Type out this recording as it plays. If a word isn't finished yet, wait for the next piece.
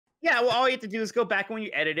Yeah, well, all you have to do is go back when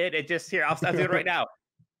you edit it. It just here. I'll do it right now.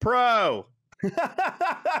 Pro.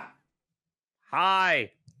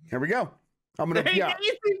 Hi. Here we go. I'm gonna. Yeah.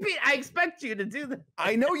 I expect you to do that.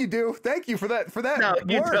 I know you do. Thank you for that. No,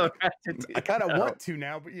 you work. don't have to do I kind of want to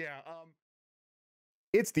now, but yeah.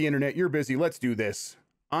 It's the internet. You're busy. Let's do this.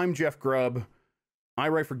 I'm Jeff Grubb. I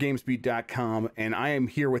write for GamesBeat.com, and I am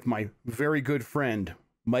here with my very good friend,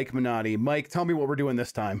 Mike Minotti. Mike, tell me what we're doing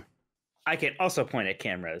this time. I can also point at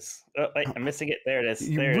cameras. Oh, wait, I'm missing it. There it is.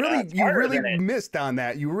 You really missed on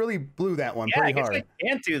that. You really blew that one pretty hard. I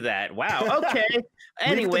can't do that. Wow. Okay.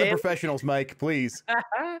 Anyway, the professionals, Mike, please.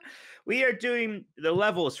 We are doing the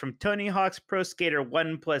levels from Tony Hawk's Pro Skater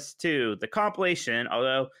 1+2, the compilation,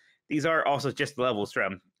 although these are also just levels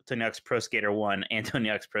from Tony Hawk's Pro Skater 1 and Tony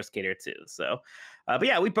Hawk's Pro Skater 2. So, but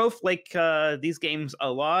yeah, we both like these games a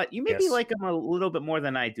lot. You maybe like them a little bit more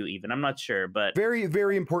than I do, even. I'm not sure, but very,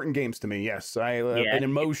 very important games to me. Yes, I have an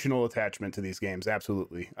emotional attachment to these games.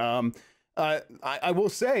 Absolutely. I will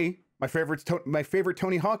say my favorite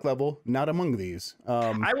Tony Hawk level, not among these.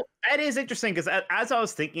 That is interesting because as I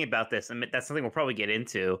was thinking about this, and that's something we'll probably get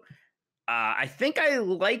into. I think I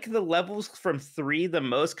like the levels from 3 the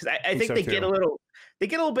most because I think they get a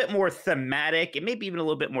little bit more thematic and maybe even a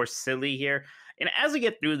little bit more silly here. And as we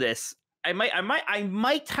get through this, I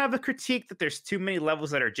might have a critique that there's too many levels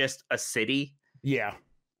that are just a city. Yeah.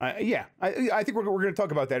 I think we're going to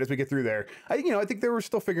talk about that as we get through there. I think they were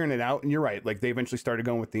still figuring it out, and you're right. Like they eventually started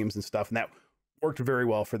going with themes and stuff, and that worked very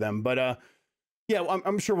well for them. But yeah,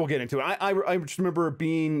 I'm sure we'll get into it. I just remember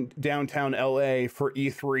being downtown LA for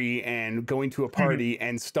E3 and going to a party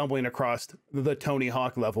and stumbling across the Tony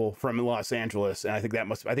Hawk level from Los Angeles, and I think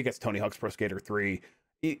that's Tony Hawk's Pro Skater 3.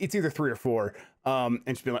 It's either 3 or 4, and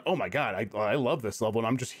just being like, oh my god, I love this level, and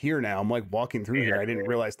I'm just here now. I'm like walking through here. I didn't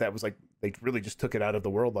realize that was like they really just took it out of the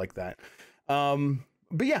world like that.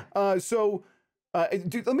 But yeah,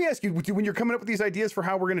 dude, let me ask you: when you're coming up with these ideas for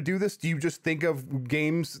how we're going to do this, do you just think of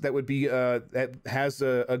games that would be that has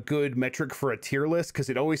a good metric for a tier list? Because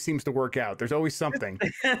it always seems to work out. There's always something.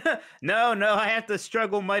 No, I have to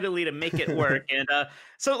struggle mightily to make it work. And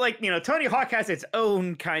so, like, Tony Hawk has its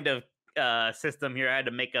own kind of system here. I had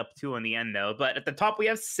to make up 2 on the end though. But at the top we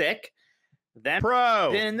have sick, then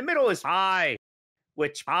pro, then in the middle is high,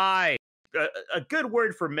 which high, a good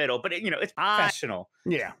word for middle, but it's professional.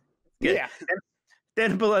 Yeah, good. Yeah.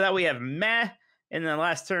 Then below that we have meh, and the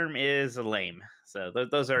last term is lame. So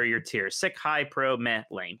those are your tiers: sick, high, pro, meh,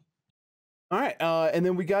 lame. All right, and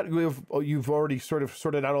then you've already sort of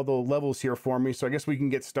sorted out all the levels here for me, so I guess we can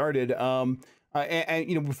get started.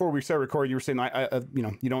 And before we start recording, you were saying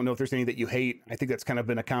you don't know if there's any that you hate. I think that's kind of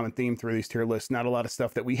been a common theme through these tier lists. Not a lot of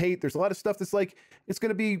stuff that we hate. There's a lot of stuff that's like it's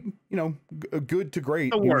going to be good to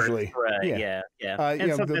great usually. Yeah. And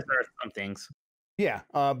there are some things. Yeah,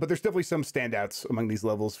 but there's definitely some standouts among these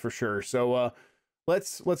levels for sure. So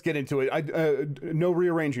let's get into it. No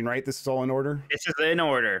rearranging, right? This is all in order. This is in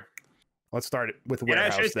order. Let's start it with the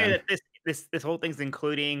warehouse. And I should say that this whole thing's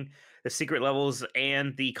including the secret levels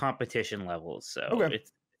and the competition levels. So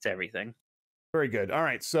it's everything. Very good. All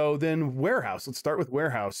right. So then warehouse. Let's start with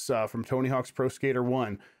warehouse from Tony Hawk's Pro Skater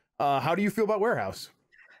 1. How do you feel about warehouse?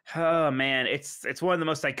 Oh man, it's one of the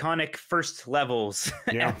most iconic first levels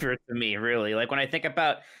ever to me, really. Like when I think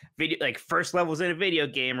about first levels in a video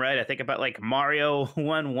game, right? I think about like Mario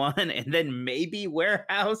 1-1, and then maybe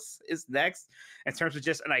Warehouse is next in terms of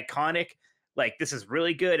just an iconic, like this is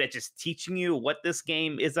really good at just teaching you what this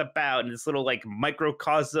game is about and this little like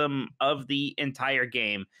microcosm of the entire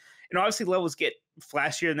game. And obviously levels get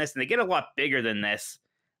flashier than this and they get a lot bigger than this.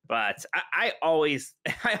 But I always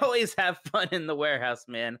have fun in the warehouse,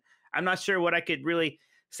 man. I'm not sure what I could really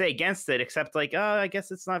say against it, except like, oh, I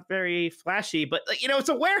guess it's not very flashy. But it's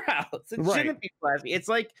a warehouse. It shouldn't be flashy. It's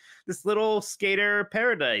like this little skater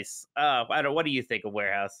paradise. I don't know. What do you think of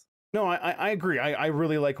warehouse? No, I agree. I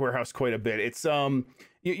really like warehouse quite a bit. It's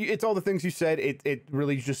it's all the things you said. It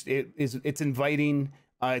really just it's inviting.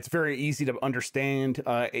 It's very easy to understand.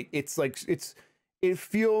 It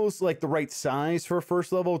feels like the right size for a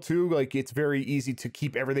first level too. Like it's very easy to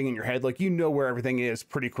keep everything in your head. Like where everything is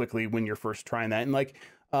pretty quickly when you're first trying that. And like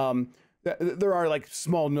there are like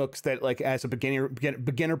small nooks that like as a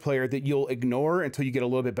beginner player that you'll ignore until you get a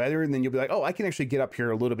little bit better, and then you'll be like, oh, I can actually get up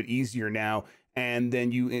here a little bit easier now. And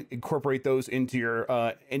then you incorporate those into your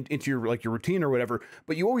like your routine or whatever,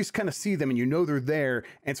 but you always kind of see them and they're there.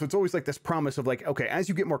 And so it's always like this promise of like, okay, as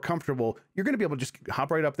you get more comfortable, you're going to be able to just hop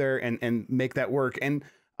right up there and make that work. And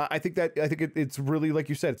I think it's really, like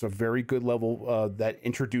you said, it's a very good level that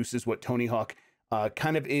introduces what Tony Hawk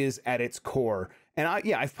kind of is at its core. And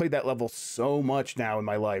I've played that level so much now in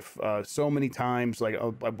my life, so many times, like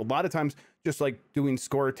a lot of times, just like doing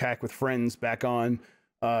score attack with friends back on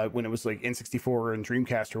when it was like N64 and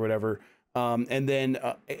Dreamcast or whatever. And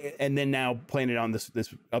then now playing it on this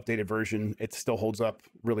updated version, it still holds up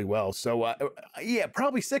really well. So yeah,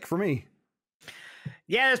 probably Sick for me.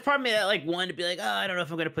 Yeah, there's part of me that like wanted to be like, oh, I don't know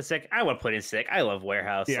if I'm gonna put Sick. I want to put in Sick. I love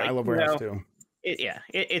Warehouse. Yeah, like, I love Warehouse too.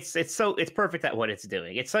 It's perfect at what it's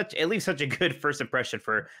doing. It's at least such a good first impression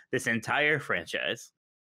for this entire franchise.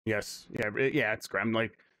 Yes, yeah, it's great. I'm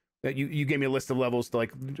like that. You gave me a list of levels to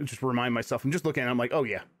like just remind myself. I'm just looking at it, I'm like, oh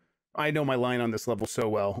yeah, I know my line on this level so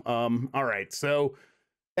well. All right, so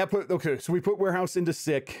so we put Warehouse into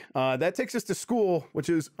Sick. That takes us to School, which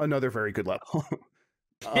is another very good level.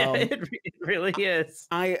 Yeah, it really is.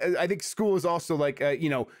 I think School is also like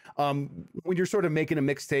when you're sort of making a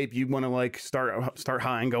mixtape, you want to like start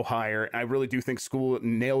high and go higher. I really do think School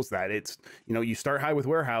nails that. It's you start high with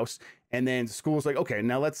Warehouse, and then School's like, okay,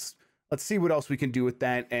 now let's see what else we can do with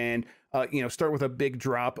that, and start with a big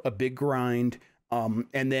drop, a big grind,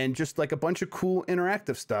 and then just like a bunch of cool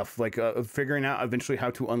interactive stuff, like figuring out eventually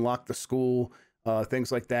how to unlock the school,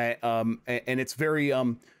 things like that. And it's very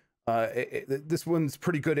this one's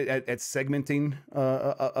pretty good at segmenting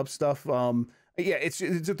up stuff. Yeah, it's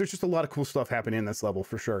there's just a lot of cool stuff happening in this level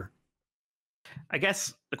for sure. I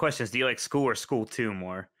guess the question is, do you like School or School 2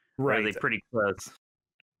 more? Right. Or are they pretty close?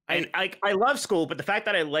 I love School, but the fact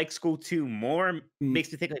that I like School 2 more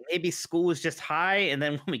makes me think like maybe School is just high, and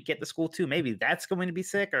then when we get to School 2, maybe that's going to be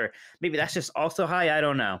Sick, or maybe that's just also high. I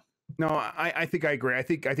don't know. No, I think I agree. I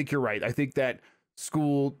think you're right. I think that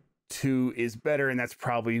School 2 is better, and that's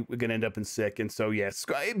probably going to end up in Sick. And so yes,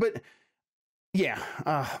 but yeah,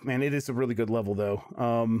 man, it is a really good level though.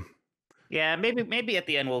 Yeah, maybe at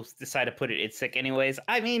the end we'll decide to put it in Sick anyways.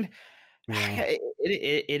 I mean, yeah.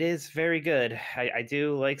 it is very good. I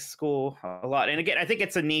do like School a lot, and again, I think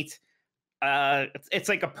it's a neat. It's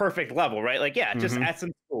like a perfect level, right? Like, yeah, just add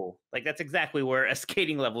some School. Like that's exactly where a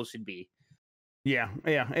skating level should be. Yeah.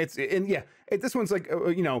 This one's like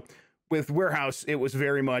with Warehouse, it was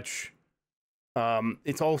very much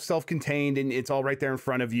it's all self-contained and it's all right there in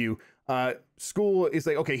front of you. School is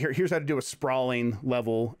like, okay, here's how to do a sprawling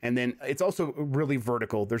level, and then it's also really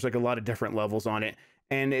vertical. There's like a lot of different levels on it,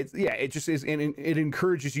 and it just is, and it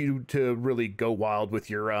encourages you to really go wild with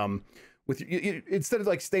your instead of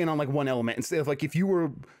like staying on like one element. Instead of like if you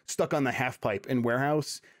were stuck on the half pipe in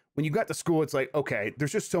Warehouse, when you got to School, it's like, okay,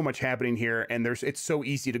 there's just so much happening here, and it's so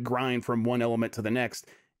easy to grind from one element to the next.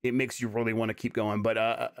 It makes you really want to keep going. But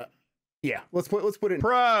yeah, let's put it in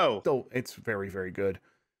Pro. Still, it's very, very good.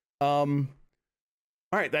 All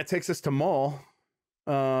right, that takes us to Mall,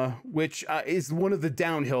 which is one of the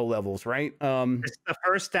downhill levels, right? It's the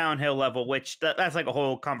first downhill level, which that's like a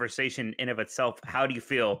whole conversation in of itself. How do you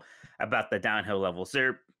feel about the downhill levels?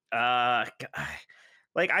 They're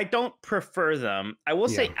like, I don't prefer them. I will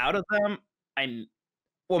say out of them,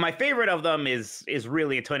 my favorite of them is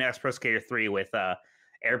really Tony Hawk's Pro Skater 3 with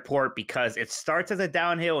Airport, because it starts as a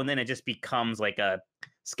downhill and then it just becomes like a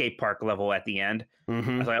skate park level at the end.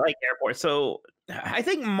 So I like Airport. So I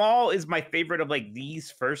think Mall is my favorite of like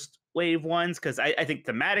these first wave ones, because I think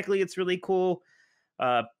thematically it's really cool.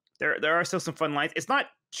 There are still some fun lines. It's not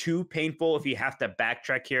too painful if you have to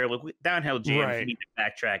backtrack here. Look, downhill jam, if you need to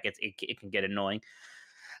backtrack, it can get annoying.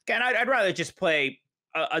 Again, I'd rather just play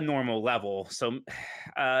a normal level. So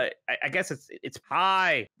I guess it's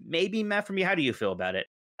high, maybe Matt for me. How do you feel about it?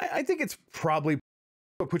 I think it's probably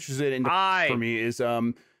what pushes it into for me is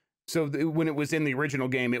so when it was in the original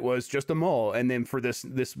game, it was just a mall, and then for this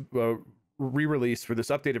re-release for this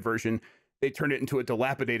updated version, they turned it into a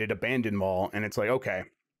dilapidated, abandoned mall, and it's like, okay,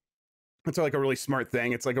 it's like a really smart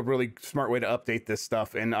thing. It's like a really smart way to update this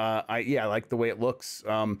stuff, and I like the way it looks.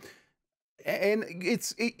 And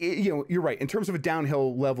you're right in terms of a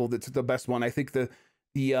downhill level. That's the best one. I think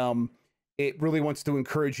it really wants to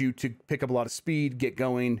encourage you to pick up a lot of speed, get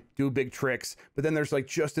going, do big tricks, but then there's like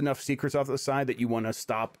just enough secrets off the side that you want to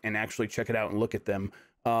stop and actually check it out and look at them.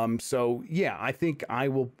 So yeah, I think I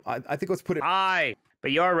think let's put it high. But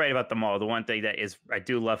you are right about the mall. The one thing that is, I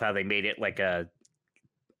do love how they made it like a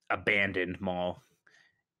abandoned mall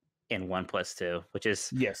in 1+2, which is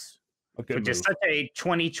such a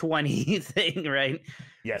 2020 thing, right?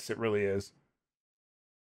 Yes, it really is.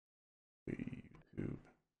 YouTube.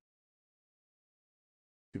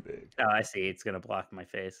 Too big. Oh, I see. It's gonna block my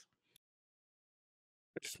face.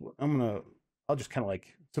 I'll just kind of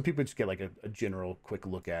like, so people just get like a general quick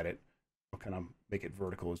look at it. I'll kind of make it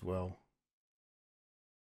vertical as well.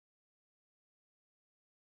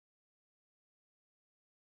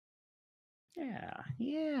 Yeah,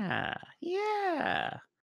 yeah, yeah.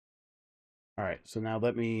 All right, so now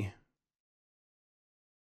let me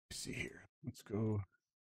see here. Let's go.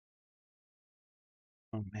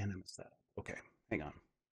 Oh man, I missed that. Okay, hang on.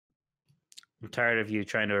 I'm tired of you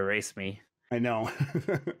trying to erase me. I know.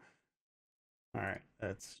 All right,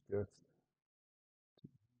 that's good.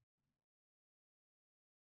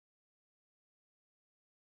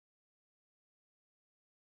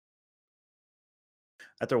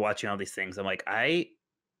 After watching all these things, I'm like, I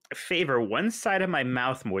favor one side of my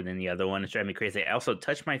mouth more than the other one. It's driving me crazy. I also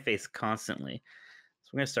touch my face constantly.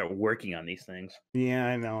 So I'm gonna start working on these things. Yeah,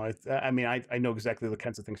 I know. I mean, I know exactly the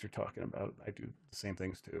kinds of things you're talking about. I do the same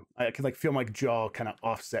things too. I can like feel my jaw kind of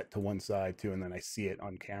offset to one side too, and then I see it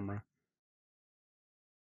on camera.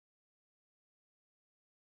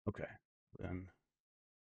 Okay, then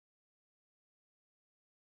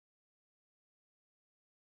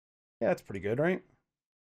yeah, that's pretty good, right?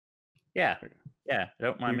 Yeah, yeah.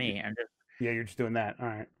 Don't mind me. Yeah, you're just doing that. All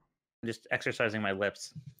right. Just exercising my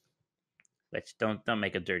lips. Which don't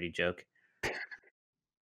make a dirty joke.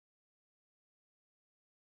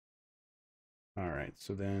 All right.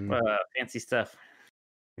 So then, Fancy stuff.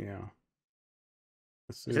 yeah,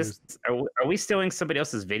 this Is is. this are we stealing somebody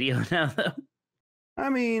else's video now though? I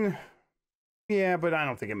mean, yeah, but I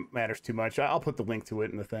don't think it matters too much. I'll put the link to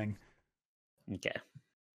it in the thing. Okay.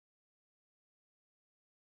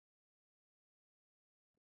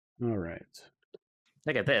 All right.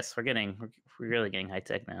 Look at this. We're really getting high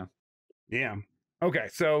tech now. Yeah. Okay.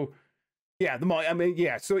 So yeah, I mean,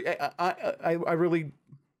 yeah. So I really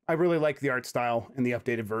like the art style in the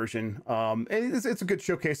updated version. It's a good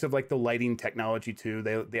showcase of like the lighting technology too.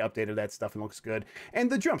 They updated that stuff and looks good. And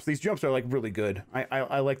the jumps, these jumps are like really good.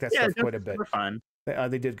 I like that stuff quite a bit. Fun.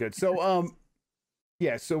 They did good. So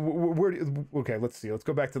yeah. So we're okay. Let's see. Let's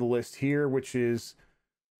go back to the list here, which is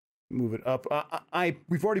move it up.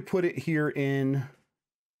 We've already put it here in.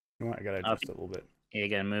 You know what? I gotta adjust it a little bit. You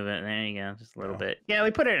gotta move it. There you go. Just a little bit. Yeah,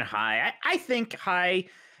 we put it in high. I think high.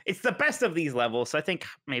 It's the best of these levels, so I think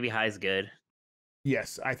maybe high is good.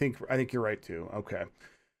 Yes, I think you're right too. Okay.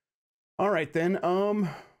 All right then.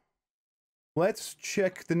 Let's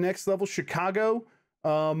check the next level, Chicago.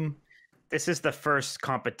 This is the first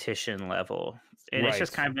competition level, and it's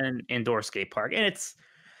just kind of an indoor skate park, and it's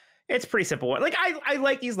pretty simple. Like I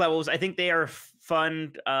like these levels. I think they are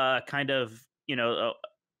fun. Kind of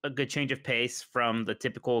a good change of pace from the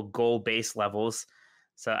typical goal-based levels.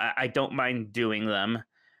 So I don't mind doing them.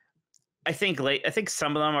 I think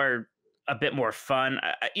some of them are a bit more fun.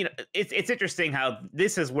 It's interesting how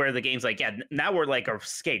this is where the game's like, yeah, now we're like a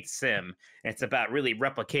skate sim. And it's about really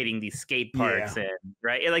replicating these skate parks, and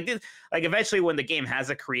right, and like eventually when the game has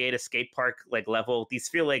a create a skate park like level, these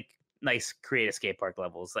feel like nice create a skate park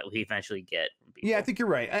levels that we eventually get. Yeah, I think you're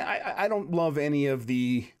right. I don't love any of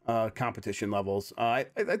the competition levels. I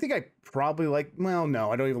think I probably like. Well,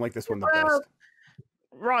 no, I don't even like this one the best.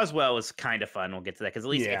 Roswell is kind of fun. We'll get to that because at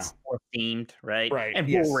least it's more themed, right? Right. And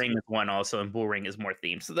Bull Ring is one also, and Bull Ring is more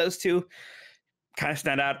themed. So those two kind of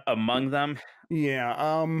stand out among them. Yeah.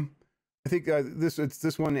 I think it's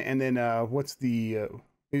this one, and then what's the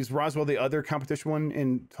is Roswell the other competition one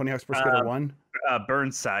in Tony Hawk's Pro Skater 1?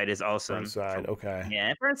 Burnside is also Burnside. Okay.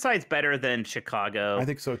 Yeah, Burnside's better than Chicago. I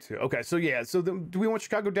think so too. Okay, so yeah, so do we want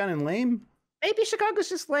Chicago down in lame? Maybe Chicago's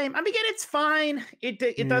just lame. I mean, again, it's fine. It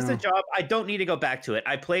does the job. I don't need to go back to it.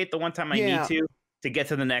 I play it the one time I need to get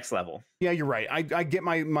to the next level. Yeah, you're right. I get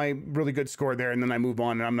my really good score there, and then I move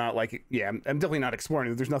on, and I'm not like, I'm definitely not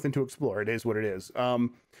exploring it. There's nothing to explore. It is what it is.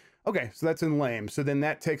 Okay, so that's in lame. So then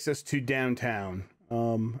that takes us to downtown.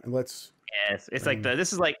 Let's. Yes, it's like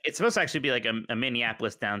this is like it's supposed to actually be like a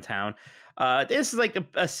Minneapolis downtown. This is like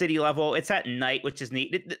a city level. It's at night, which is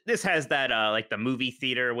neat. This has that like the movie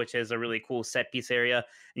theater, which is a really cool set piece area,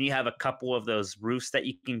 and you have a couple of those roofs that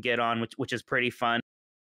you can get on, which is pretty fun.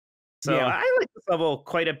 So I like this level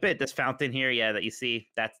quite a bit. This fountain here, that you see,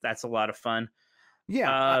 that's a lot of fun.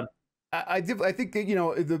 Yeah. I think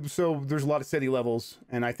that, so there's a lot of city levels,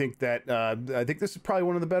 and I think that I think this is probably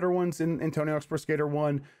one of the better ones in Tony Hawk's Pro Skater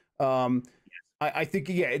 1. I think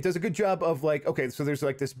it does a good job of like, okay, so there's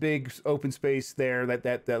like this big open space there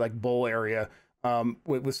that like bowl area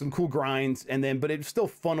with some cool grinds, and then but it still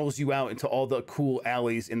funnels you out into all the cool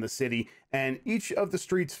alleys in the city, and each of the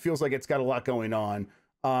streets feels like it's got a lot going on.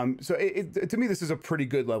 So to me, this is a pretty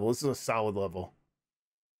good level. This is a solid level.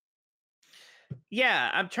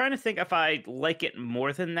 Yeah, I'm trying to think if I like it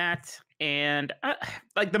more than that. And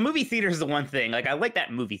like the movie theater is the one thing. Like I like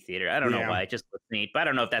that movie theater. I don't know why. It just looks neat. But I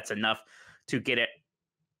don't know if that's enough to get it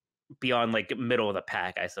beyond like middle of the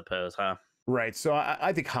pack, I suppose, huh? Right. So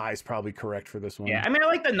I think high is probably correct for this Yeah, one. I mean, I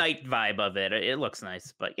like the night vibe of it. It looks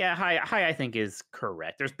nice, but yeah, high I think is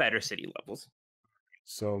correct. There's better city levels.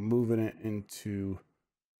 So moving it into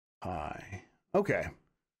high. Okay.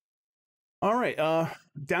 All right.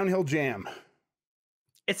 Downhill jam.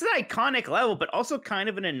 It's an iconic level, but also kind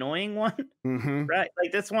of an annoying one, Mm-hmm. right?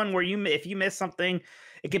 Like this one where if you miss something,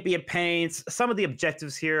 it could be a pain. Some of the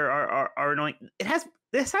objectives here are annoying.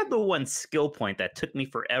 This had the one skill point that took me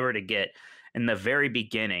forever to get in the very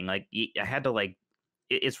beginning. Like I had to like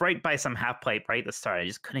it's right by some half pipe right at the start. I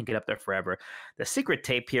just couldn't get up there forever. The secret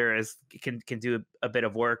tape here can do a bit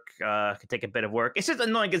of work. Can take a bit of work. It's just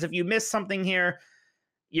annoying because if you miss something here,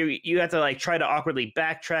 you have to like try to awkwardly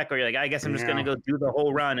backtrack, or you're like, I guess I'm just gonna Yeah. go do the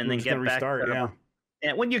whole run and We're then just gonna get back. restart. Yeah.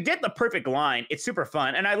 And when you get the perfect line, it's super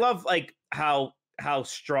fun. And I love like how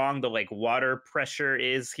strong the like water pressure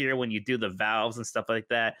is here when you do the valves and stuff like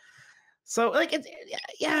that. So like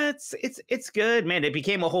yeah, it's good, man. It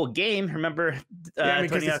became a whole game. Remember, Yeah. I mean,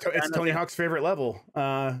 because Tony Hawk? it's Tony Hawk's favorite level. It's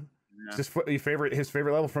Yeah. just his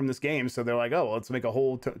favorite level from this game. So they're like, oh, well, let's make a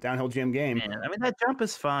whole downhill jam game. Man, I mean that jump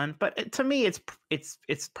is fun, but to me,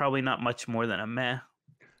 it's probably not much more than a meh.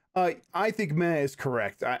 I think meh is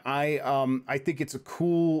correct. I think it's a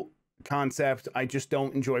cool concept. I just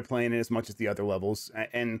don't enjoy playing it as much as the other levels.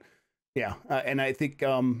 And yeah, and I think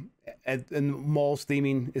and malls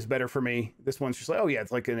theming is better for me. This one's just like, oh yeah,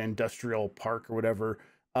 it's like an industrial park or whatever.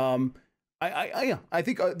 Yeah, I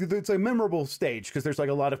think it's a memorable stage because there's like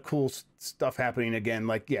a lot of cool stuff happening again.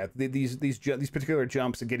 Like yeah, these particular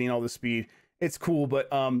jumps and getting all the speed, it's cool. But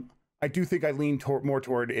I do think I lean more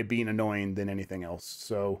toward it being annoying than anything else.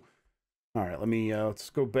 So all right, let's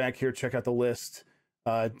go back here, check out the list.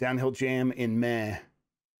 Downhill jam in meh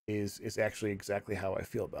is actually exactly how I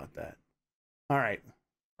feel about that. All right,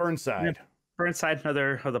 Burnside. Yeah, Burnside,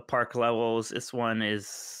 another of the park levels. This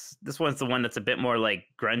one's the one that's a bit more like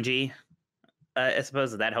grungy. I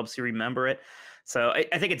suppose that helps you remember it. So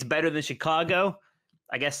I think it's better than Chicago.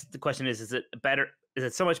 I guess the question is it better? Is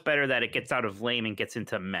it so much better that it gets out of lame and gets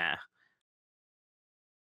into meh?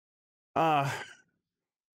 Uh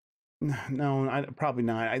no, probably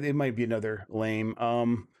not. It might be another lame.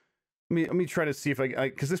 Let me try to see if I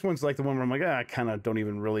because this one's like the one where I'm like, I kind of don't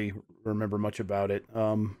even really remember much about it.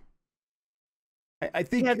 I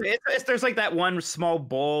think Yeah, there's like that one small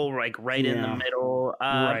bowl like right in the yeah, middle.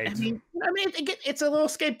 right. It's a little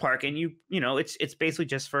skate park, and you know it's basically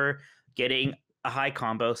just for getting a high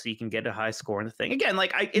combo so you can get a high score in the thing. Again,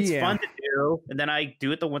 like it's Yeah. fun to do, and then I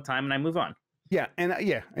do it the one time and I move on. Yeah, and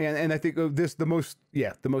and I think the most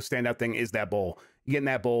standout thing is that bowl. You get in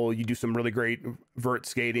that bowl, you do some really great vert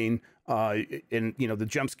skating, and you know the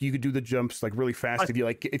jumps. You could do the jumps like really fast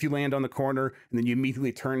if you land on the corner and then you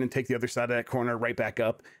immediately turn and take the other side of that corner right back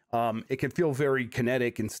up. It can feel very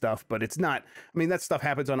kinetic and stuff, but it's not. I mean, that stuff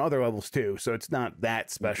happens on other levels too, so it's not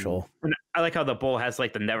that special. And I like how the bowl has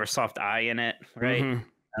like the Neversoft eye in it, right? Mhm.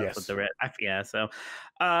 With Yes. the red. Yeah. So,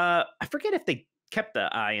 I forget if they kept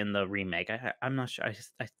the eye in the remake. I'm not sure.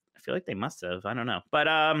 I feel like they must have. I don't know. But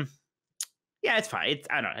yeah, it's fine.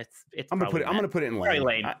 I don't know. It's I'm gonna put it. I'm gonna put it in lane.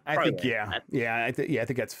 lane. I think yeah. I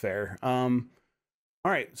think that's fair. All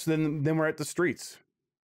right. So then we're at the streets.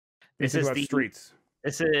 This Think is about streets.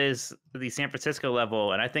 This is the San Francisco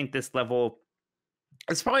level, and I think this level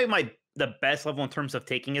is probably the best level in terms of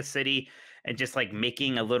taking a city and just like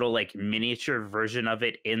making a little like miniature version of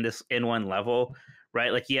it in one level,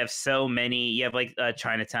 right? Like you have so many. You have like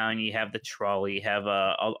Chinatown, you have the trolley, you have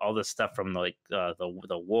all the stuff from the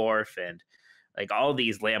wharf and like all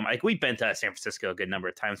these like we've been to San Francisco a good number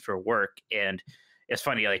of times for work, and it's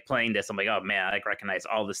funny like playing this. I'm like, oh man, I like recognize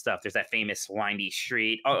all this stuff. There's that famous windy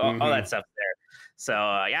street, all that stuff there. So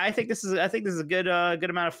yeah, I think this is a good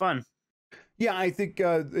amount of fun. Yeah, I think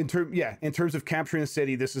in terms of capturing the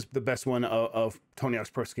city, this is the best one of Tony Hawk's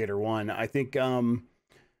Pro Skater 1. I think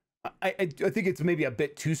I think it's maybe a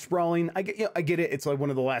bit too sprawling. I get it. It's like one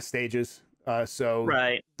of the last stages, so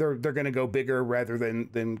Right. they're gonna go bigger rather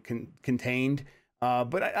than contained.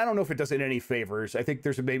 But I don't know if it does it any favors. I think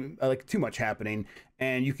there's maybe like too much happening,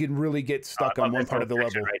 and you can really get stuck on one part of the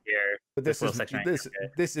level. Right here. But this is section right this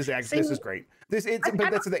here. this is actually this is great.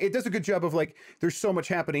 It does a good job of like there's so much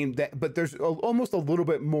happening but there's almost a little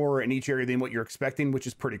bit more in each area than what you're expecting, which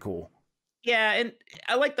is pretty cool. Yeah, and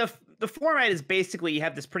I like the format is basically you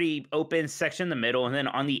have this pretty open section in the middle, and then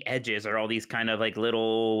on the edges are all these kind of like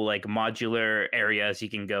little like modular areas you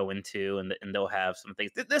can go into, and they'll have some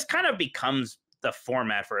things. This kind of becomes the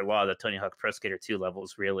format for a lot of the Tony Hawk Pro Skater 2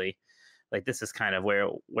 levels, really. Like this is kind of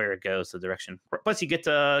where it goes, the direction. Plus, you get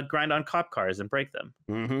to grind on cop cars and break them.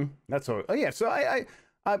 That's all. Oh yeah. So I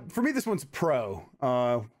for me this one's pro.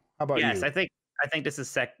 How about Yes, you? I think this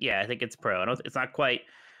is Yeah, I think it's pro. I don't, it's not quite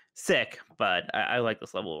sick, but I like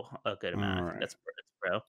this level a good amount. All I think right. that's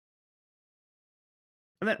pro.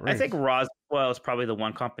 And then I think Great. Roswell is probably the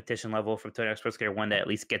one competition level from Tony Hawk's Pro Skater 1 that at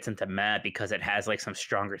least gets into mad because it has like some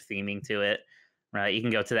stronger theming to it. Right? You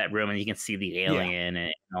can go to that room and you can see the Yeah. alien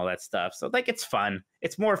and all that stuff. So like it's fun.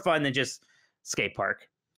 It's more fun than just skate park.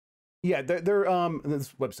 Yeah, they're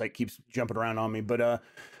this website keeps jumping around on me, but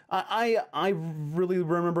I really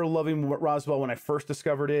remember loving Roswell when I first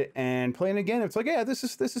discovered it and playing again. It's like, yeah, this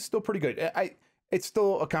is still pretty good. It's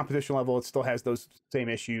still a competition level. It still has those same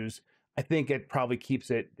issues. I think it probably keeps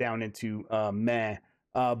it down into meh.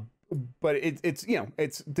 Uh, but it's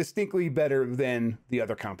it's distinctly better than the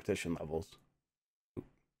other competition levels.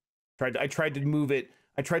 I tried to move it.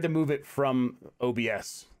 I tried to move it from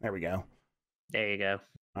OBS. There we go. There you go.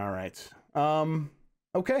 All right.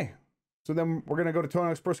 Okay. So then we're gonna go to Tony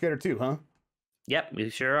Hawk's Pro Skater 2, huh? All Yep, we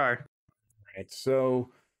sure are. right. So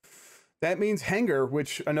that means Hangar,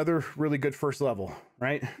 which another really good first level,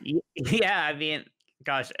 right? Yeah, I mean,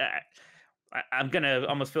 gosh, I'm gonna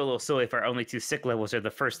almost feel a little silly if our only two sick levels are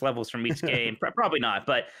the first levels from each game. Probably not,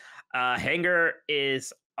 but Hangar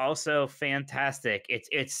is also fantastic.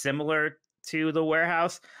 It's similar to the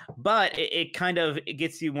warehouse, but it kind of it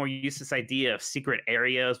gets you more used to this idea of secret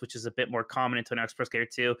areas, which is a bit more common in Tony Hawk's Pro Skater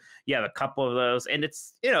 2. You have a couple of those, and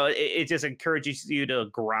it's it just encourages you to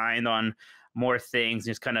grind on more things,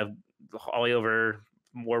 just kind of all over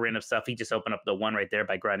more random stuff. He just opened up the one right there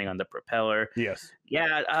by grinding on the propeller. Yes.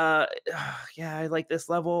 Yeah, yeah, I like this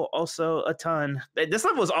level also a ton. This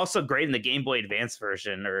level was also great in the Game Boy Advance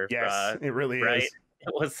version, or Yes, it really right? is.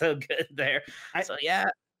 It was so good there. I, So yeah,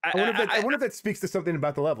 I wonder if that speaks to something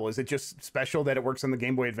about the level. Is it just special that it works on the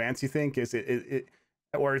Game Boy Advance? You think or is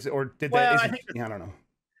it, or did well, that? Is it, yeah, I don't know.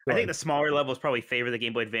 I think the smaller levels probably favor the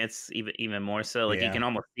Game Boy Advance even more so. Like Yeah.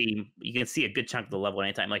 you can see a good chunk of the level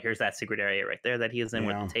anytime. Like here's that secret area right there that he is in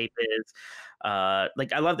where Yeah. the tape is.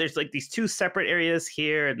 Like I love there's like these two separate areas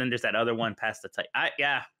here, and then there's that other one past the tape.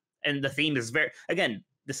 Yeah, and the theme is very again.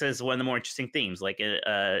 This is one of the more interesting themes, like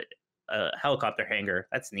a helicopter hangar.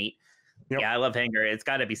 That's neat. Yep. Yeah, I love hangar. It's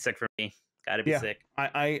got to be sick for me. Got to be sick.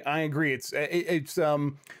 I agree. It's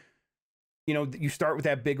you start with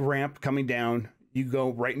that big ramp coming down. You go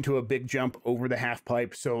right into a big jump over the half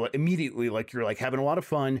pipe. So immediately, like you're like having a lot of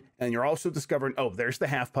fun, and you're also discovering, oh, there's the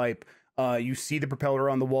half pipe. You see the propeller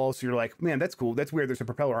on the wall, so you're like, man, that's cool. That's weird. There's a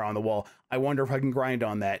propeller on the wall. I wonder if I can grind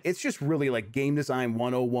on that. It's just really like game design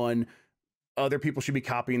 101. Other people should be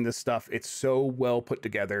copying this stuff. It's so well put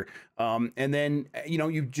together. And then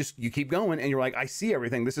you keep going, and you're like, I see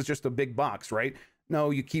everything. This is just a big box, right? No,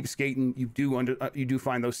 you keep skating. You do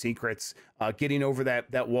find those secrets. Getting over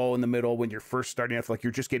that wall in the middle when you're first starting off, like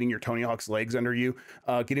you're just getting your Tony Hawk's legs under you.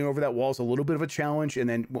 Getting over that wall is a little bit of a challenge, and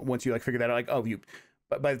then once you like figure that out, like, oh,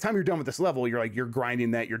 but by the time you're done with this level, you're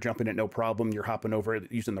grinding that, you're jumping it no problem. You're hopping over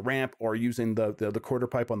it using the ramp or using the quarter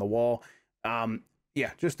pipe on the wall.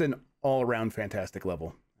 Yeah, just an all around fantastic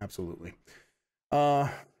level. Absolutely. So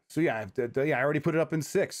yeah, I already put it up in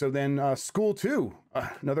 6. So then School 2,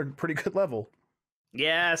 another pretty good level.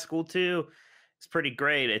 Yeah, School 2 is pretty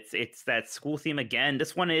great. It's that school theme again.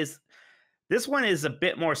 This one is a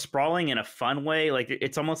bit more sprawling in a fun way. Like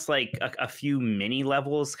it's almost like a few mini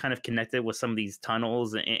levels kind of connected with some of these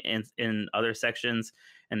tunnels in other sections,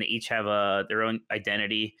 and they each have their own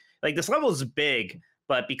identity. Like this level is big,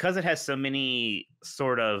 but because it has so many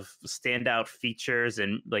sort of standout features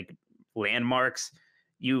and like landmarks,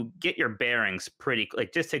 you get your bearings pretty.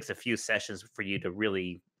 Like just takes a few sessions for you to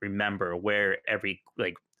really remember where every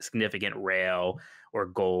like significant rail or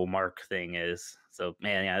goal mark thing is. So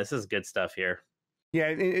man, yeah, this is good stuff here. Yeah,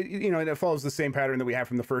 and it follows the same pattern that we have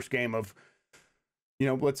from the first game of,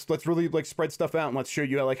 let's really like spread stuff out and let's show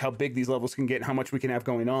you like how big these levels can get and how much we can have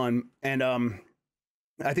going on. And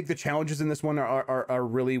I think the challenges in this one are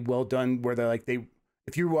really well done, where they're like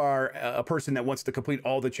if you are a person that wants to complete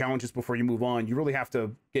all the challenges before you move on, you really have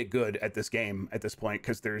to get good at this game at this point,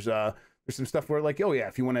 because there's some stuff where like, oh yeah,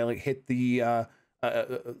 if you want to like hit a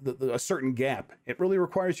certain gap, it really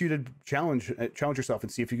requires you to challenge yourself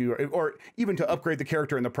and see if you or even to upgrade the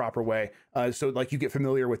character in the proper way. So like you get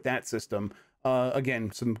familiar with that system.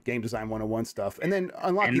 Again, some game design 101 stuff, and then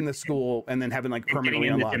unlocking the school, and then having like permanently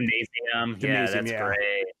unlocked gymnasium. Yeah, that's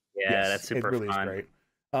great. Yeah, yes, that's super it really fun. Is great.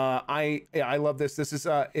 I love this. This is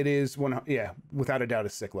it is one, yeah, without a doubt a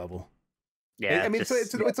sick level. Yeah, I mean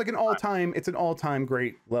it's like an all-time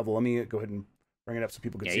great level. Let me go ahead and bring it up so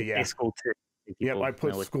people can see. Yeah, School 2. Yep, I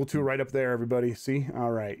put School 2 right up there, everybody. See?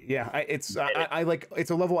 All right. Yeah, I like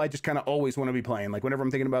it's a level I just kind of always want to be playing. Like whenever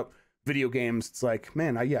I'm thinking about video games, it's like,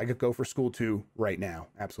 man, I could go for School 2 right now.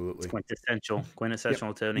 It's Absolutely.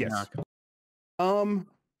 quintessential Tony Yes. Hawk. Um,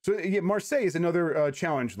 so yeah, Marseille is another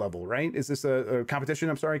challenge level, right? Is this a competition?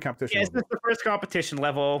 I'm sorry, competition Yeah, level. this is the first competition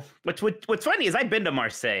level. What's funny is I've been to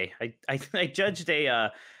Marseille. I judged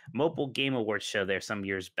a mobile game awards show there some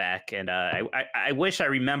years back, and I wish I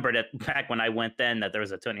remembered it back when I went then that there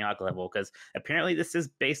was a Tony Hawk level, because apparently this is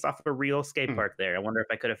based off of a real skate Hmm. park there. I wonder if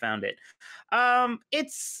I could have found it.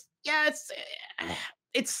 It's yeah,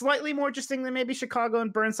 it's slightly more interesting than maybe Chicago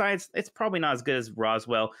and Burnside. It's probably not as good as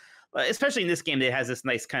Roswell, especially in this game that has this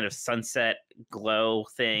nice kind of sunset glow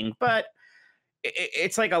thing, but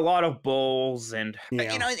it's like a lot of bowls, and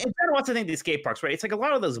Yeah. you know, in general, what's the thing, these skate parks, right? It's like a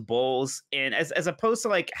lot of those bowls, and as opposed to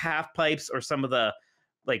like half pipes or some of the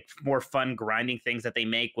like more fun grinding things that they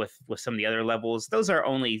make with some of the other levels, those are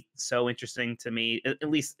only so interesting to me, at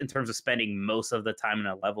least in terms of spending most of the time in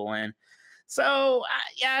a level in. So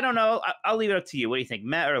yeah, I don't know. I'll leave it up to you. What do you think,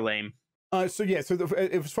 Matt or lame? So yeah, so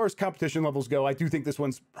as far as competition levels go, I do think this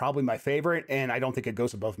one's probably my favorite, and I don't think it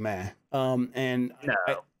goes above meh. And No.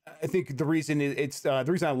 I think the reason it's the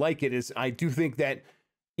reason I like it is I do think that,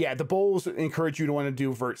 yeah, the bowls encourage you to want to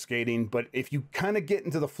do vert skating, but if you kind of get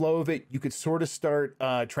into the flow of it, you could sort of start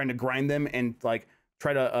trying to grind them and like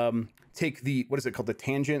try to take the, what is it called, the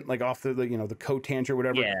tangent, like off the you know, the cotangent or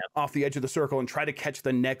whatever, Yeah. off the edge of the circle, and try to catch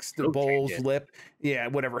the next bowl's Cotangent. lip, yeah,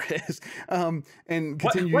 whatever it is, and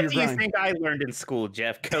What continue what your do you grind. think I learned in school,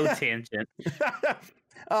 Jeff? Cotangent. It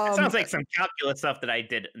um sounds like some calculus stuff that I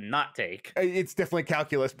did not take. it's definitely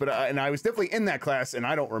calculus, but and I was definitely in that class, and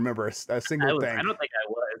I don't remember a single thing. I don't think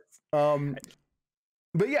I was. um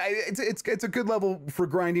but yeah, it's a good level for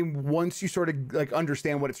grinding once you sort of like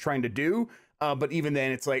understand what it's trying to do. But even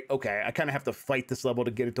then, it's like, okay, I kind of have to fight this level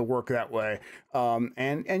to get it to work that way.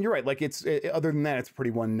 And you're right, like other than that, it's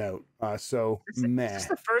pretty one note. So Is meh. this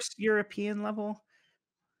the first European level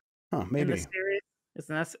Huh, in the maybe. series?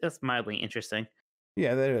 Isn't that's mildly interesting?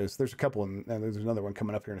 Yeah, that is. There's a couple, and there's another one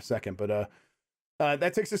coming up here in a second. But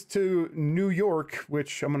that takes us to New York,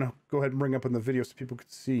 which I'm gonna go ahead and bring up in the video so people can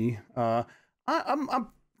see. I'm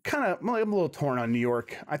kind of, I'm a little torn on New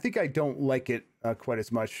York. I think I don't like it quite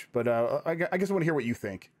as much, but I guess I want to hear what you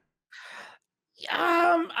think.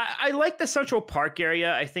 I like the Central Park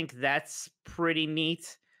area. I think that's pretty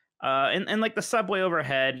neat. And like the subway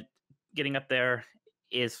overhead, getting up there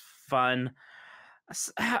is fun.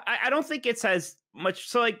 I don't think it's as much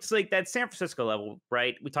so like that San Francisco level,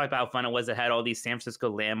 right? We talked about how fun it was. It had all these San Francisco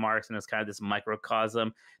landmarks, and it's kind of this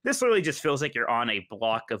microcosm. This literally just feels like you're on a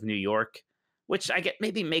block of New York, which I get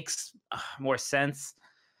maybe makes more sense.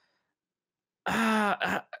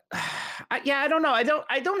 Yeah, I don't know. I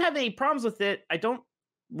don't have any problems with it. I don't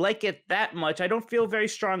like it that much. I don't feel very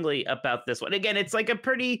strongly about this one. Again, it's like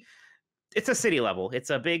it's a city level. It's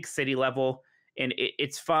a big city level, and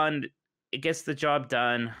it's fun. It gets the job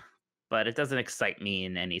done, but it doesn't excite me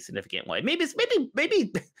in any significant way.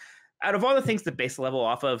 Maybe out of all the things to base the level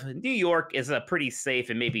off of, New York is a pretty safe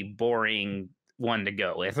and maybe boring one to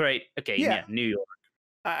go with, right? Okay, Yeah, yeah, New York.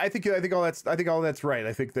 I think all that's right.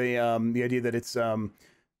 I think the idea that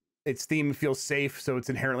its theme feels safe, so it's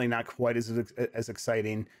inherently not quite as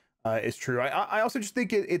exciting is true. I also just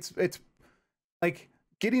think it's like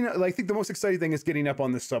getting, I think the most exciting thing is getting up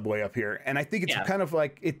on the subway up here, and I think it's kind of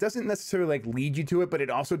like, it doesn't necessarily like lead you to it, but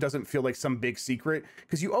it also doesn't feel like some big secret,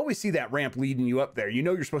 because you always see that ramp leading you up there. You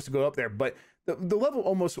know you're supposed to go up there, but the level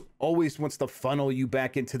almost always wants to funnel you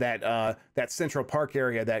back into that Central Park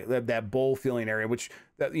area, that bowl feeling area, which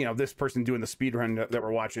you know, this person doing the speed run that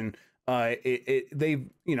we're watching, they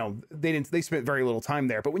spent very little time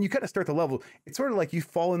there. But when you kind of start the level, it's sort of like you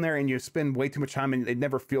fall in there and you spend way too much time, and it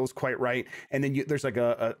never feels quite right. And then there's like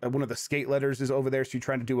a one of the skate letters is over there, so you're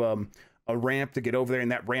trying to do a ramp to get over there,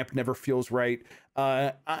 and that ramp never feels right.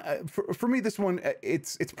 For me, this one,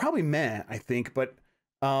 it's probably meh, I think, but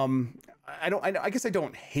I guess I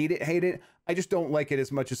don't hate it. I just don't like it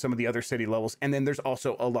as much as some of the other city levels. And then there's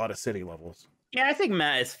also a lot of city levels. Yeah, I think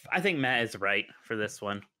Matt is right for this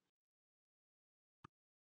one.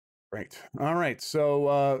 Right. All right.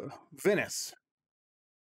 So Venice.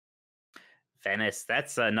 Venice,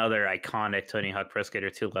 that's another iconic Tony Hawk Pro Skater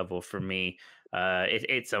 2 level for me.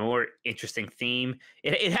 It's a more interesting theme.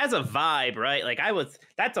 It has a vibe, right? Like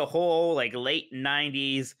that's a whole like late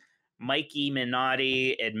 90s Mikey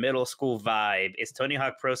Minotti and middle school vibe. It's Tony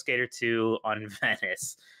Hawk Pro Skater 2 on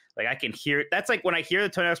Venice. Like I can hear it. That's like when I hear the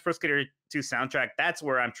Tony Hawk Pro Skater 2 soundtrack, that's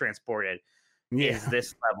where I'm transported. Yeah. Is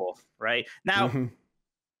this level, right? Now, Mm-hmm.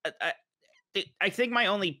 I think my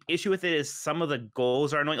only issue with it is some of the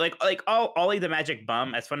goals are annoying. Like Ollie the Magic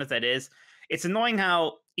Bum, as fun as that is, it's annoying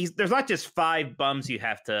how there's not just 5 bums you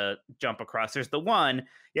have to jump across. There's the one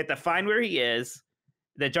you have to find where he is,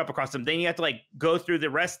 then jump across him. Then you have to like go through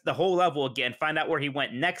the whole level again, find out where he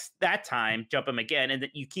went next that time, jump him again, and then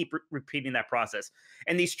you keep repeating that process.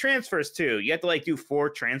 And these transfers too, you have to like do 4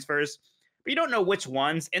 transfers, but you don't know which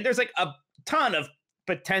ones. And there's like a ton of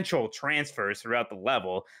potential transfers throughout the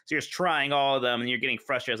level. So you're just trying all of them and you're getting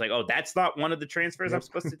frustrated. It's like, oh, that's not one of the transfers I'm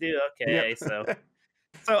supposed to do. Okay.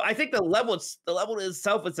 So I think the level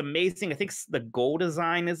itself is amazing. I think the goal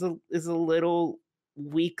design is a little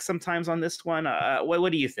weak sometimes on this one.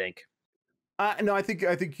 What do you think? No, I think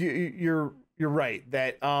you're right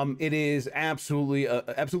that it is absolutely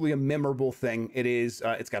a memorable thing. It is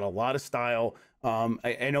it's got a lot of style.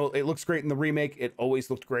 I know it looks great in the remake. It always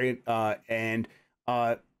looked great, and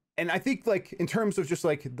I think like in terms of just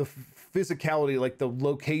like the physicality, like the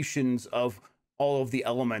locations of all of the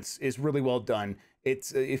elements is really well done.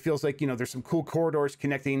 It feels like, you know, there's some cool corridors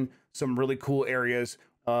connecting some really cool areas.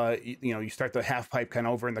 You know, you start the half pipe kind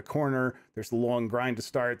of over in the corner. There's the long grind to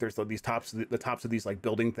start. There's these tops, the tops of these like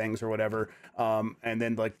building things or whatever. And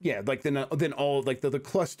then like, yeah, like then all like the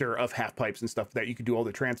cluster of half pipes and stuff that you could do all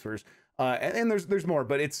the transfers. And there's more,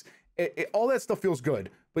 but all that stuff feels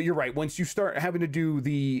good. But you're right. Once you start having to do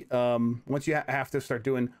the, once you have to start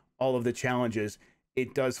doing all of the challenges,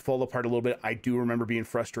 it does fall apart a little bit. I do remember being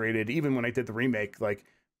frustrated, even when I did the remake, like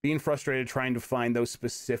being frustrated trying to find those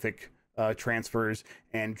specific transfers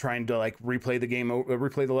and trying to like replay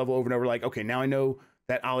the level over and over. Like, okay, now I know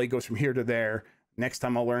that Ollie goes from here to there. Next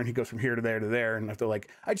time I'll learn he goes from here to there to there. And I have to like,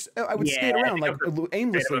 I would skate around like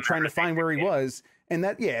aimlessly trying to find where he was. And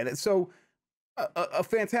so a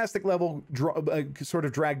fantastic level, sort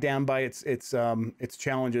of dragged down by its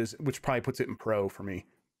challenges, which probably puts it in pro for me.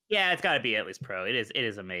 Yeah, it's got to be at least pro. It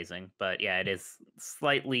is amazing, but yeah, it is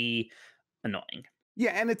slightly annoying.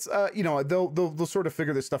 Yeah, and it's you know, they'll sort of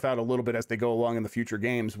figure this stuff out a little bit as they go along in the future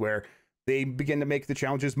games, where they begin to make the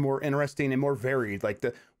challenges more interesting and more varied. Like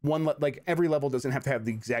like every level doesn't have to have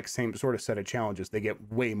the exact same sort of set of challenges. They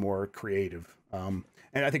get way more creative. And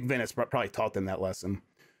I think Venice probably taught them that lesson.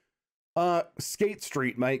 Skate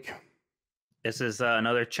Street, Mike. This is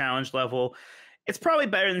another challenge level. It's probably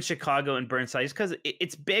better than Chicago and Burnside just because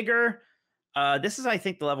it's bigger. This is, I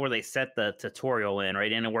think, the level where they set the tutorial in,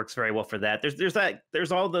 right? And it works very well for that.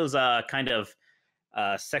 There's all those kind of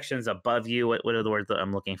sections above you. What are the words that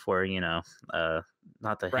I'm looking for? You know,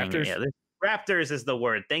 not the rafters. Yeah, rafters is the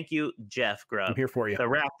word. Thank you, Jeff Grubb. I'm here for you. The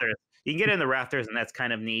rafters. You can get in the rafters, and that's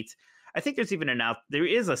kind of neat. I think there's even there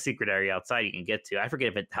is a secret area outside you can get to. I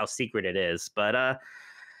forget how secret it is, but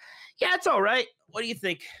yeah, it's all right. What do you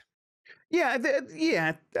think? Yeah,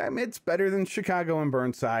 yeah. I mean, it's better than Chicago and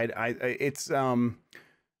Burnside. I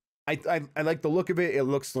like the look of it. It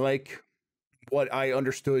looks like what I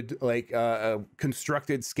understood like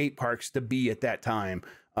constructed skate parks to be at that time.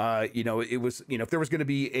 You know, it was, you know, if there was going to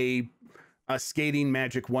be a skating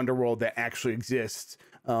magic wonder world that actually exists,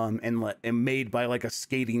 and made by like a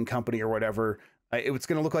skating company or whatever, it was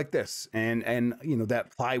going to look like this. And you know,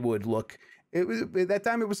 that plywood look. It was at that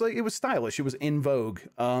time. It was stylish. It was in vogue.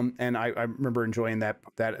 And I remember enjoying that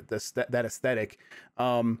aesthetic.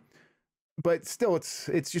 But still,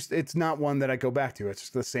 it's not one that I go back to. It's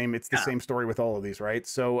just the same. It's the same story with all of these, right?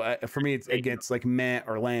 So for me, it gets like meh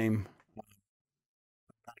or lame.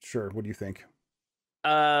 Not sure. What do you think?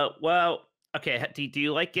 Well, okay. Do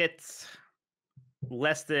you like it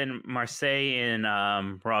less than Marseille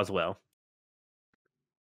and Roswell?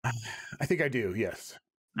 I think I do. Yes.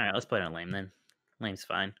 All right, let's put it in lame then. Lame's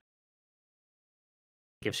fine.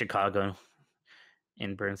 Give Chicago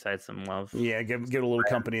and Burnside some love. Yeah, give a little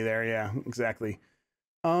company there. Yeah, exactly.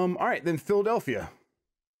 All right, then Philadelphia.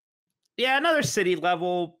 Yeah, another city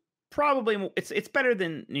level. Probably it's better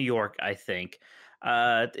than New York, I think.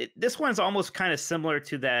 This one's almost kind of similar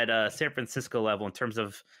to that San Francisco level in terms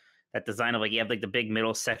of that design of like you have like the big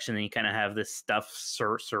middle section and you kind of have this stuff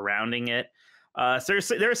surrounding it. So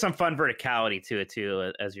there's some fun verticality to it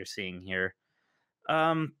too, as you're seeing here.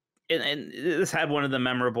 And this had one of the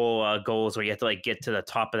memorable goals where you have to like get to the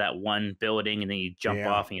top of that one building and then you jump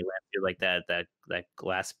off and you land through like that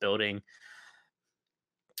glass building.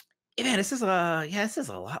 Yeah, man, this is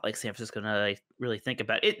a lot like San Francisco now that I really think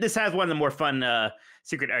about it. This has one of the more fun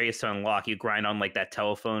secret areas to unlock. You grind on like that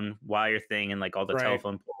telephone wire thing and like all the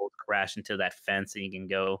telephone poles crash into that fence and you can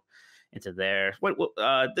go into there.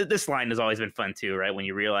 This line has always been fun too, right? When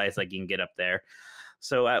you realize like you can get up there.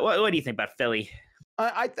 So what do you think about Philly?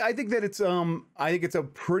 I think that it's a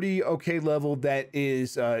pretty okay level that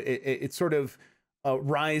is it sort of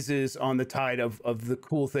rises on the tide of the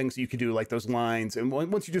cool things you can do, like those lines. And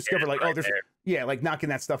once you discover like, oh, there's like knocking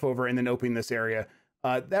that stuff over and then opening this area.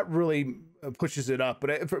 that really pushes it up.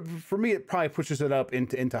 But for me, it probably pushes it up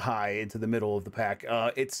into high, into the middle of the pack.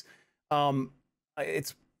 It's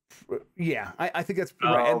yeah, I think that's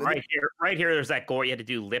right. Oh, right here. There's that gore. You had to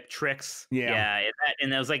do lip tricks. Yeah, Yeah,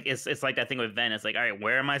 and it was like it's like that thing with Ven. It's like, all right,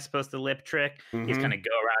 where am I supposed to lip trick? You just kind of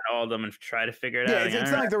go around all of them and try to figure it yeah. out.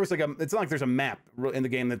 It's not like there was it's not like there's a map in the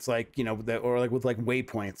game that's like that, or like with like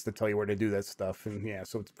waypoints to tell you where to do that stuff. And yeah,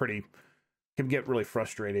 so it's can get really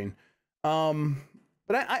frustrating.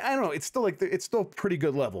 But I don't know. It's still it's still pretty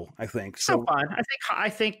good level, I think. So fine. I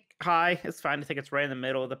think high is fine. I think it's right in the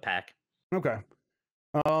middle of the pack. Okay.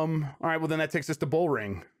 All right. Well, then that takes us to Bull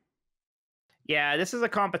Ring. Yeah, this is a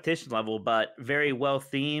competition level, but very well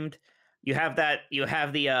themed. You have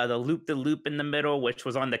the loop the loop in the middle, which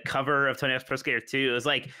was on the cover of Tony Hawk's Pro Skater 2. It was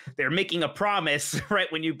like they're making a promise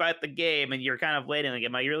right when you bought the game, and you're kind of waiting like,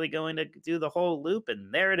 am I really going to do the whole loop?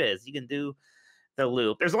 And there it is. You can do the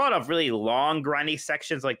loop. There's a lot of really long, grindy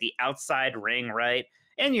sections, like the outside ring, right?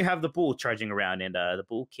 And you have the bull charging around, and the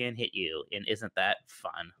bull can hit you, and isn't that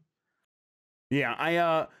fun?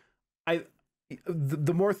 Yeah,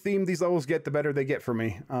 the more themed these levels get, the better they get for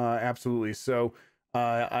me. Absolutely. So,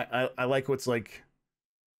 I like what's like.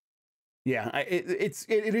 Yeah,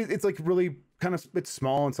 it's like really kind of it's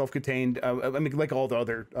small and self-contained. I mean, like all the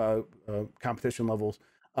other competition levels.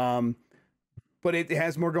 But it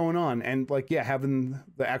has more going on, and like having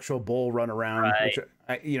the actual bull run around, right. which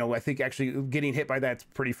I think actually getting hit by that's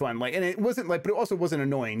pretty fun. Like, and it wasn't like, but it also wasn't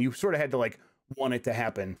annoying. You sort of had to like want it to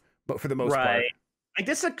happen, but for the most part, like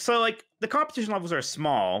this. So like the competition levels are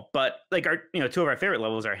small, but like our two of our favorite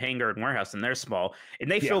levels are Hangar and Warehouse, and they're small, and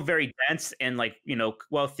they feel very dense and like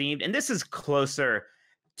well themed. And this is closer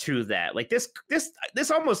to that. Like this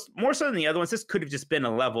almost more so than the other ones. This could have just been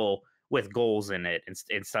a level with goals in it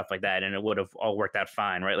and stuff like that, and it would have all worked out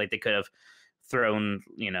fine, right? Like they could have thrown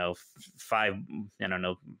 5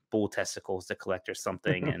 bull testicles to collect or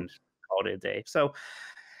something and called it a day. So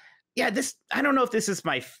yeah, I don't know if this is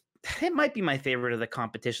it might be my favorite of the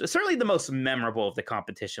competition. Certainly the most memorable of the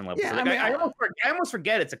competition levels. Yeah, like, I almost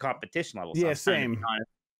forget it's a competition level. Yeah, same.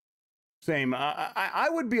 Same. I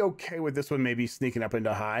would be okay with this one maybe sneaking up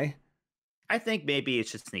into high. I think maybe it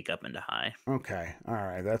should sneak up into high. Okay. All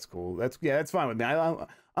right. That's cool. That's fine with me.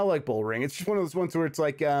 I like Bull Ring. It's just one of those ones where it's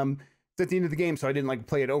like it's at the end of the game, so I didn't like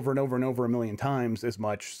play it over and over and over a million times as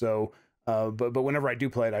much. So but whenever I do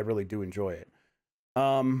play it, I really do enjoy it.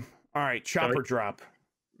 All right, Chopper Drop.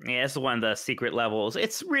 Yeah, it's one of the secret levels.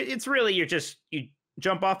 It's really you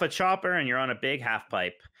jump off a chopper and you're on a big half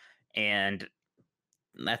pipe, and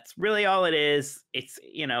that's really all it is. It's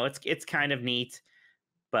it's kind of neat,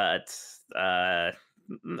 but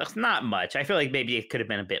not much. I feel like maybe it could have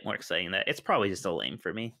been a bit more exciting. That it's probably just a lame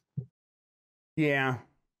for me. Yeah,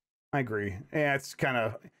 I agree. Yeah, it's kind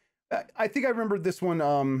of. I think I remember this one.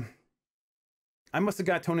 I must have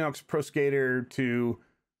got Tony Hawk's Pro Skater 2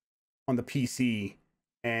 on the PC,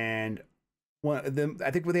 and one of them,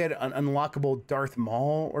 I think they had an unlockable Darth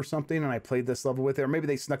Maul or something, and I played this level with it, or maybe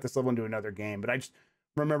they snuck this level into another game. But I just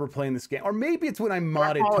remember playing this game, or maybe it's when I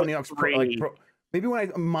modded Tony Hawk's maybe when I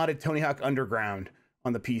modded Tony Hawk Underground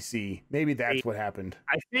on the PC. Maybe that's what happened.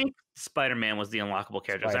 I think Spider-Man was the unlockable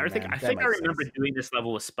character. I think I remember doing this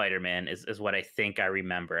level with Spider-Man is what I think I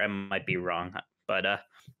remember. I might be wrong, but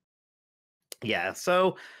yeah.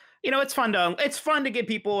 So it's fun to get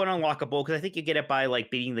people an unlockable, because I think you get it by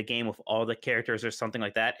like beating the game with all the characters or something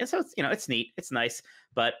like that. And so it's neat, it's nice,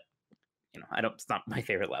 but it's not my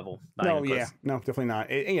favorite level. No, definitely not.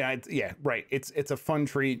 Right. It's a fun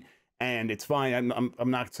treat. And it's fine. I'm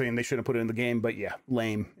not saying they shouldn't put it in the game, but yeah,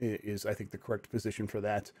 lame is I think the correct position for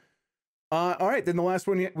that. All right, then the last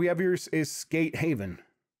one we have here is Skate Haven.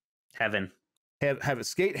 Heaven.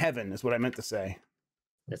 Skate Heaven is what I meant to say.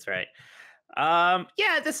 That's right.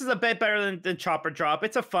 Yeah, this is a bit better than Chopper Drop.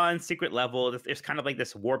 It's a fun secret level. There's kind of like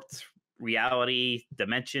this reality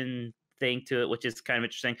dimension thing to it, which is kind of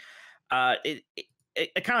interesting.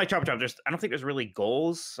 It kind of like Chopper Drop. I don't think there's really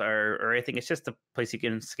goals or anything. It's just a place you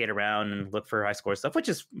can skate around and look for high score stuff, which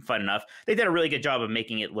is fun enough. They did a really good job of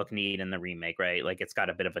making it look neat in the remake, right? Like it's got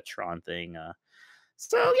a bit of a Tron thing.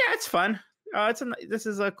 So yeah, it's fun. This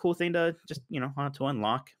is a cool thing to just to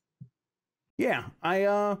unlock. Yeah,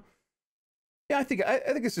 I think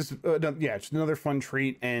it's just just another fun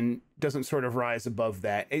treat, and doesn't sort of rise above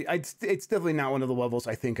that. It's definitely not one of the levels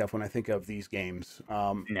I think of when I think of these games.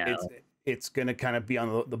 No. It's going to kind of be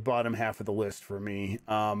on the bottom half of the list for me.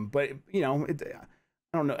 But I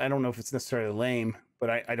don't know. I don't know if it's necessarily lame,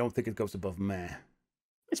 but I don't think it goes above meh.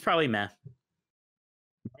 It's probably meh.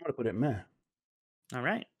 I'm going to put it meh. All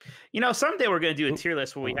right. Someday we're going to do a tier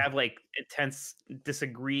list where we have like intense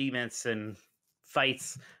disagreements and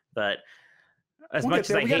fights, but as We'll much get as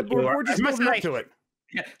there. I hate you, We're just building up to it.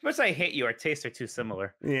 as much as I hate you, our tastes are too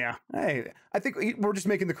similar. Yeah. Hey, I think we're just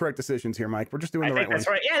making the correct decisions here, Mike. We're just doing the right That's ones.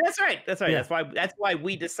 right. Yeah, that's right. That's right. Yeah. That's why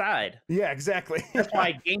we decide. Yeah, exactly. That's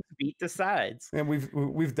why GamesBeat decides. And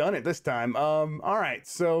we've done it this time. All right.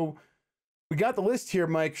 So we got the list here,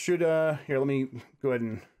 Mike. Should here, let me go ahead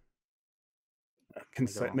and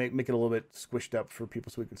make it a little bit squished up for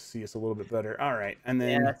people so we can see us a little bit better. All right. And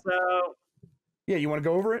then you want to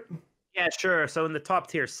go over it? Yeah, sure. So in the top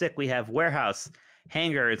tier, sick, we have Warehouse,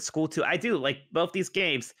 Hangar, and School 2. I do like both these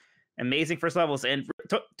games. Amazing first levels. And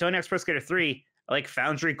Tony Hawk's Pro Skater 3, I like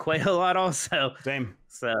Foundry quite a lot also. Same.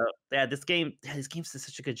 So yeah, this game did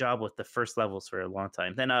such a good job with the first levels for a long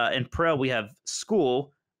time. Then in Pro, we have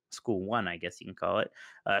School 1, I guess you can call it,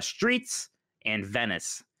 Streets, and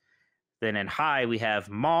Venice. Then in High, we have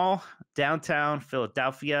Mall, Downtown,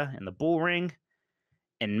 Philadelphia, and the Bull Ring.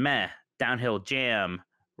 And Meh, Downhill Jam,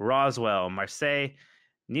 Roswell, Marseille,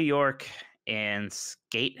 New York, and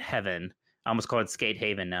Skate Heaven. I almost call it Skate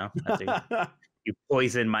Haven now. You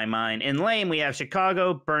poisoned my mind. In Lame, we have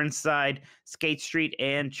Chicago, Burnside, Skate Street,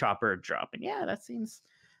 and Chopper Drop. And yeah, that seems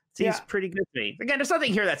pretty good to me. Again, there's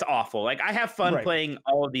nothing here that's awful. Like, I have fun playing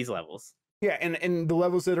all of these levels. Yeah, and the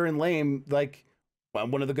levels that are in Lame, like, well,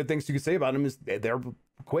 one of the good things you could say about them is they're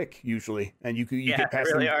quick usually, and you get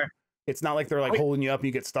past really them. Are. It's not like they're like holding you up and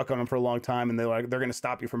you get stuck on them for a long time and they're going to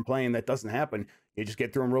stop you from playing. That doesn't happen. You just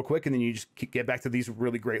get through them real quick and then you just get back to these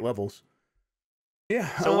really great levels. Yeah.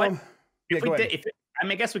 So I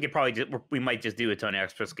guess we could probably we might just do a Tony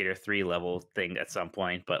Hawk's Pro Skater 3 level thing at some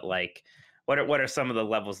point. But like, what are some of the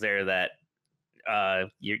levels there that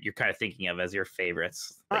you're kind of thinking of as your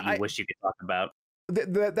favorites that you wish you could talk about?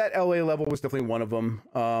 That LA level was definitely one of them.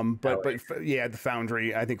 But yeah, the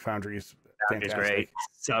Foundry. I think Foundry is fantastic. Great.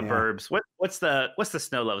 Suburbs. Yeah. What's the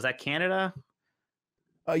snow level? Is that Canada?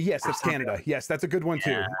 Yes, that's Canada. Yes, that's a good one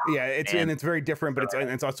too. Yeah, it's very different, but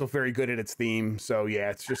it's also very good at its theme. So yeah,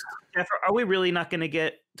 it's just. Are we really not going to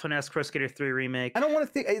get Tony Hawk's Pro Skater 3 remake? I don't want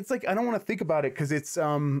to think. It's like I don't want to think about it because it's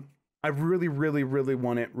I really, really, really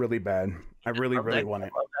want it really bad. I really want it.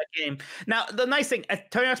 I love that game. Now the nice thing,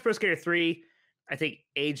 Tony Hawk's Pro Skater 3, I think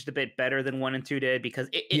aged a bit better than 1 and 2 did because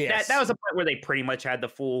that was a point where they pretty much had the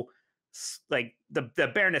full, like the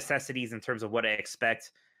bare necessities in terms of what I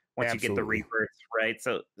expect once you get the rebirths, right?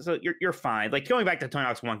 So you're fine. Like going back to Tony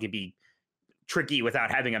Hawk's 1 can be tricky without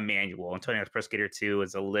having a manual, and Tony Hawk's Pro Skater 2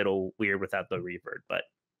 is a little weird without the rebirth, but.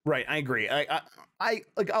 Right, I agree.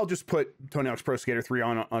 I'll just put Tony Hawk's Pro Skater 3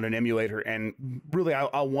 on an emulator, and really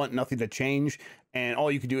I'll want nothing to change, and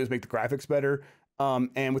all you can do is make the graphics better.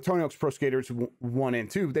 And with Tony Hawk's Pro Skaters 1 and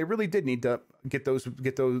 2, they really did need to get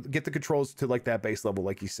the controls to like that base level,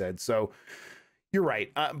 like you said. So you're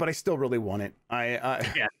right, but I still really want it.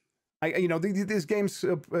 These games,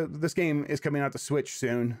 this game is coming out to Switch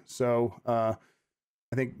soon, so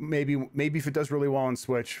I think maybe if it does really well on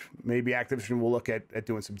Switch, maybe Activision will look at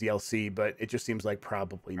doing some DLC, but it just seems like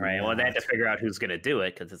probably right. not. Well, they have to figure out who's going to do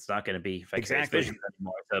it because it's not going to be Vicarious Visions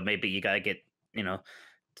anymore. So maybe you got to get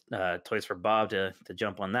Toys for Bob to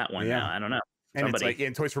jump on that one. Now I don't know. And it's like,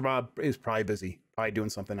 and Toys for Bob is probably busy, probably doing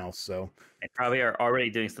something else. So they probably are already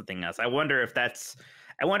doing something else. I wonder if that's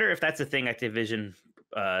a thing Activision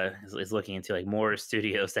is looking into, like more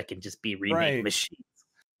studios that can just be remake machines.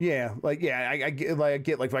 Yeah, I get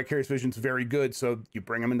like Vicarious Vision's very good, so you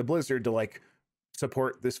bring them into Blizzard to like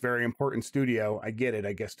support this very important studio. I get it,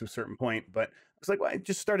 I guess, to a certain point, but it's like, well,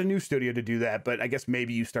 just start a new studio to do that. But I guess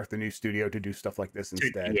maybe you start the new studio to do stuff like this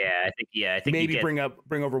instead. I think maybe bring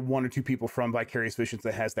over 1 or 2 people from Vicarious Visions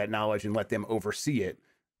that has that knowledge and let them oversee it.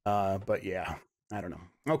 But yeah, I don't know.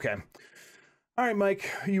 Okay, all right, Mike,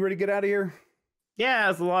 you ready to get out of here? Yeah, it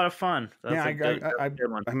was a lot of fun. I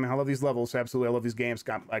love these levels. Absolutely. I love these games.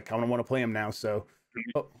 I kind of want to play them now. So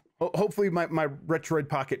hopefully my Retroid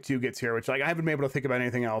Pocket 2 gets here, which I haven't been able to think about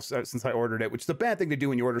anything else since I ordered it, which is a bad thing to do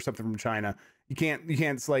when you order something from China. You can't,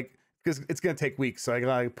 it's like, because it's going to take weeks. So I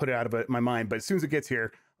got to put it out of my mind. But as soon as it gets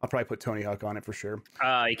here, I'll probably put Tony Hawk on it for sure.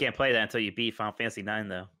 You can't play that until you beat Final Fantasy 9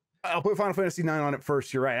 though. I'll put Final Fantasy 9 on it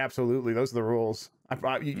first. You're right. Absolutely. Those are the rules.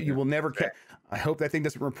 You will never catch. I hope that thing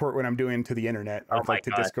doesn't report what I'm doing to the internet or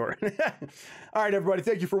to Discord. All right, everybody.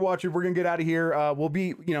 Thank you for watching. We're going to get out of here. We'll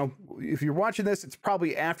be, if you're watching this, it's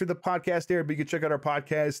probably after the podcast aired, but you can check out our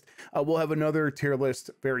podcast. We'll have another tier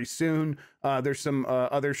list very soon. There's some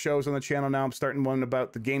other shows on the channel now. I'm starting one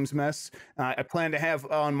about the Games Mess. I plan to have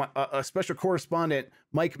on a special correspondent,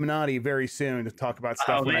 Mike Minotti, very soon to talk about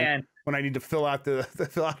stuff when I need to fill out the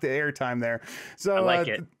airtime there. So I like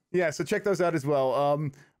it. Yeah, so check those out as well. All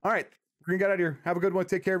right, we're gonna get out of here. Have a good one.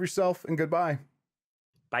 Take care of yourself, and goodbye.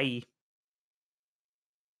 Bye.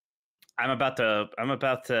 I'm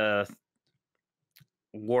about to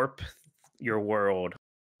warp your world.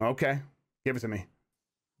 Okay, give it to me.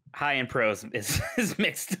 High and pros is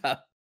mixed up.